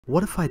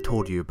What if I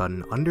told you about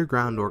an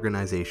underground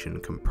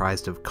organization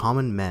comprised of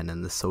common men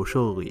and the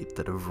social elite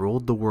that have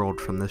ruled the world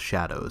from the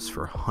shadows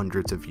for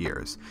hundreds of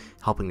years,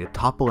 helping to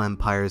topple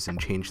empires and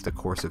change the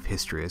course of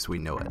history as we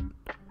know it?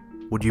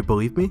 Would you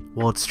believe me?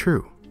 Well, it's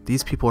true.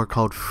 These people are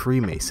called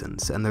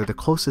Freemasons, and they're the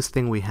closest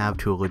thing we have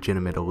to a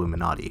legitimate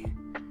Illuminati.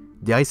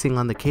 The icing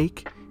on the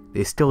cake?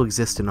 They still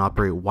exist and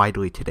operate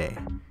widely today,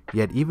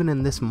 yet even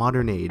in this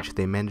modern age,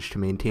 they manage to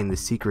maintain the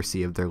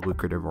secrecy of their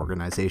lucrative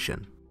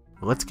organization.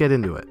 Let's get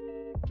into it.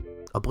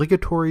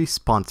 Obligatory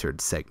sponsored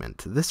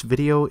segment. This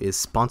video is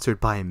sponsored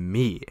by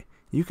me.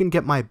 You can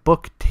get my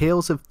book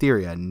Tales of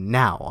Theria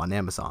now on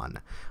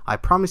Amazon. I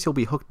promise you'll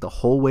be hooked the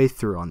whole way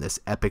through on this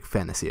epic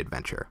fantasy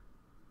adventure.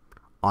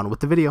 On with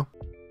the video.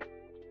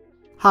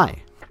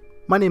 Hi,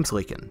 my name's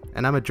Lakin,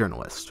 and I'm a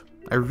journalist.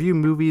 I review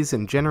movies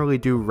and generally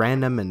do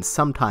random and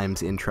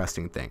sometimes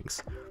interesting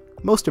things.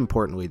 Most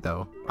importantly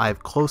though, I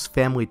have close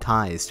family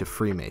ties to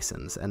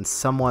Freemasons and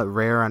somewhat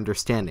rare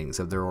understandings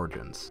of their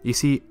origins. You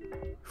see,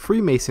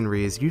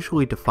 Freemasonry is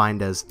usually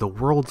defined as the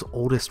world's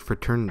oldest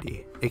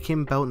fraternity. It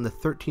came about in the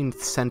 13th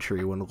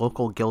century when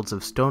local guilds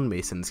of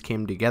stonemasons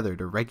came together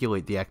to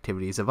regulate the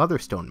activities of other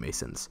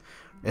stonemasons.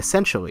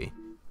 Essentially,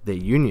 they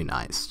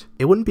unionized.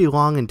 It wouldn't be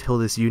long until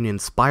this union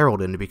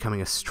spiraled into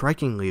becoming a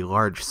strikingly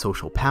large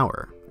social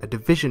power, a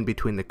division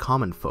between the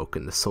common folk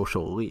and the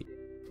social elite.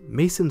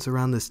 Masons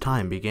around this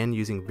time began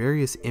using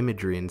various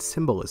imagery and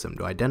symbolism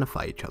to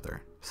identify each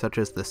other, such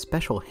as the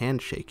special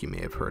handshake you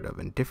may have heard of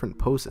in different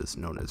poses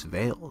known as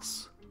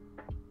veils.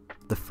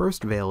 The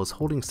first veil is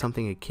holding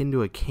something akin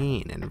to a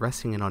cane and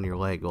resting it on your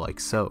leg like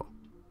so.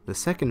 The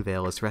second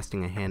veil is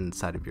resting a hand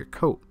inside of your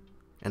coat,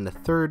 and the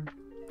third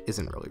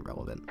isn't really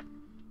relevant.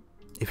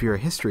 If you're a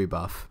history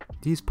buff,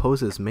 these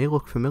poses may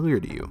look familiar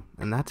to you,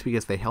 and that's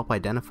because they help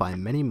identify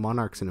many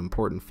monarchs and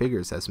important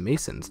figures as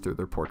Masons through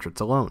their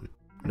portraits alone.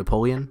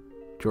 Napoleon,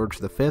 George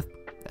V,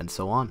 and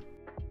so on.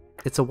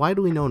 It's a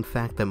widely known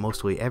fact that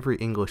mostly every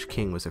English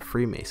king was a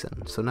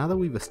Freemason, so now that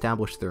we've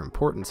established their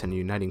importance in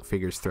uniting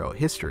figures throughout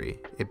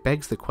history, it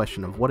begs the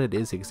question of what it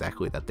is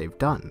exactly that they've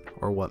done,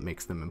 or what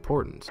makes them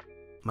important.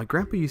 My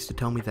grandpa used to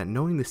tell me that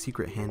knowing the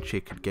secret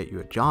handshake could get you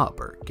a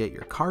job, or get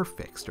your car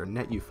fixed, or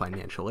net you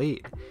financial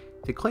aid.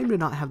 They claim to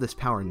not have this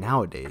power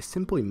nowadays,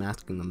 simply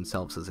masking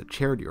themselves as a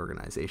charity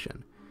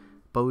organization.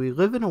 But we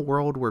live in a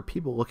world where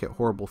people look at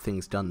horrible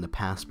things done in the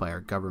past by our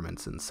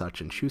governments and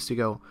such and choose to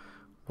go,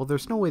 well,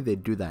 there's no way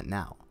they'd do that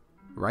now,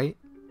 right?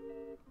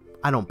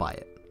 I don't buy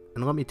it.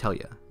 And let me tell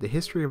you, the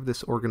history of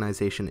this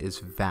organization is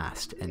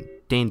vast and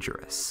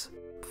dangerous.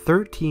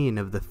 13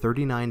 of the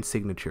 39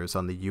 signatures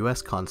on the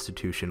US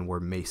Constitution were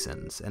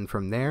Masons, and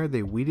from there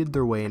they weeded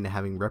their way into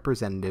having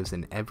representatives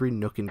in every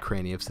nook and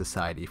cranny of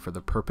society for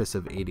the purpose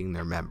of aiding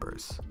their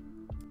members.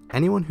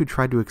 Anyone who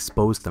tried to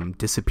expose them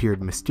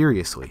disappeared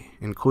mysteriously,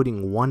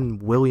 including one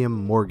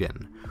William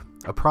Morgan,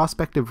 a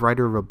prospective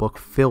writer of a book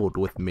filled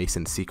with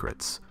Mason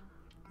secrets.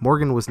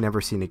 Morgan was never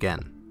seen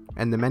again,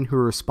 and the men who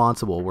were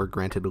responsible were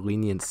granted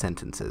lenient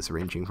sentences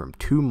ranging from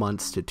 2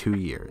 months to 2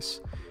 years,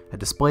 a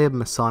display of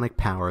Masonic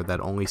power that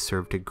only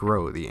served to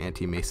grow the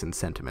anti-Mason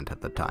sentiment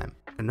at the time.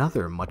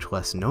 Another much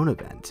less known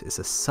event is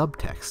a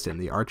subtext in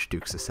the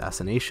Archduke's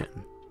assassination.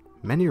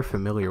 Many are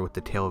familiar with the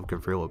tale of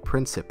Gavrilo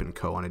Princip and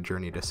co on a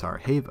journey to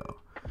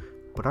Sarajevo,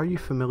 but are you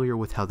familiar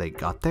with how they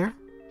got there?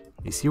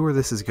 You see where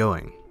this is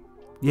going?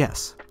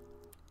 Yes.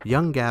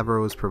 Young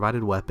Gavro was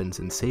provided weapons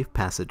and safe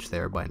passage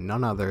there by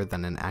none other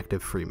than an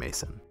active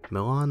Freemason,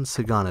 Milan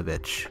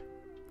Saganovich.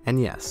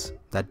 And yes,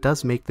 that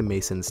does make the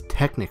Masons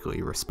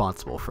technically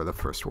responsible for the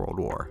First World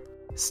War.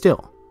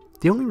 Still,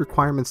 the only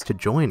requirements to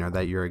join are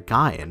that you're a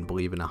guy and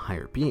believe in a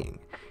higher being,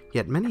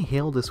 yet many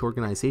hail this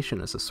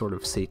organization as a sort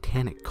of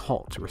satanic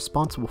cult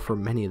responsible for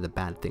many of the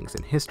bad things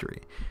in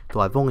history,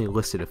 though I've only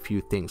listed a few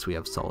things we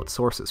have solid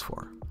sources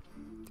for.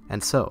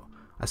 And so,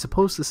 I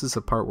suppose this is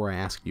the part where I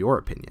ask your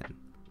opinion.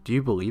 Do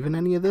you believe in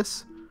any of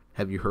this?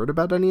 Have you heard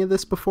about any of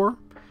this before?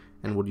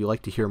 And would you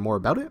like to hear more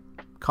about it?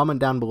 Comment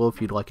down below if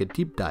you'd like a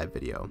deep dive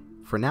video.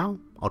 For now,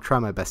 I'll try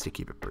my best to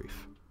keep it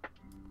brief.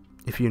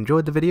 If you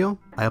enjoyed the video,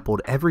 I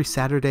upload every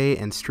Saturday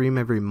and stream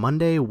every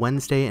Monday,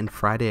 Wednesday, and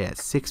Friday at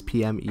 6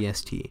 PM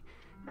EST.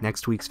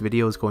 Next week's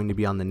video is going to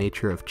be on the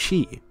nature of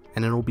Chi,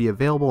 and it will be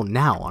available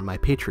now on my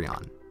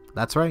Patreon.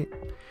 That's right.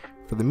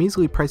 For the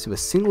measly price of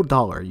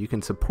 $1, you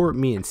can support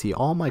me and see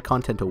all my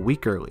content a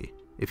week early.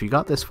 If you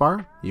got this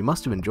far, you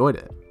must have enjoyed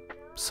it.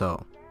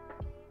 So,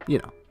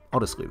 I'll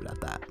just leave it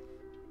at that.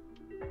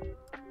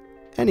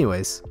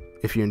 Anyways,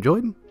 if you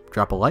enjoyed,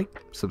 drop a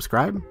like,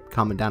 subscribe,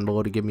 comment down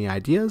below to give me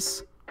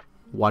ideas,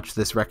 watch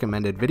this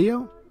recommended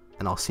video,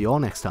 and I'll see you all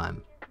next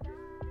time.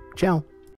 Ciao!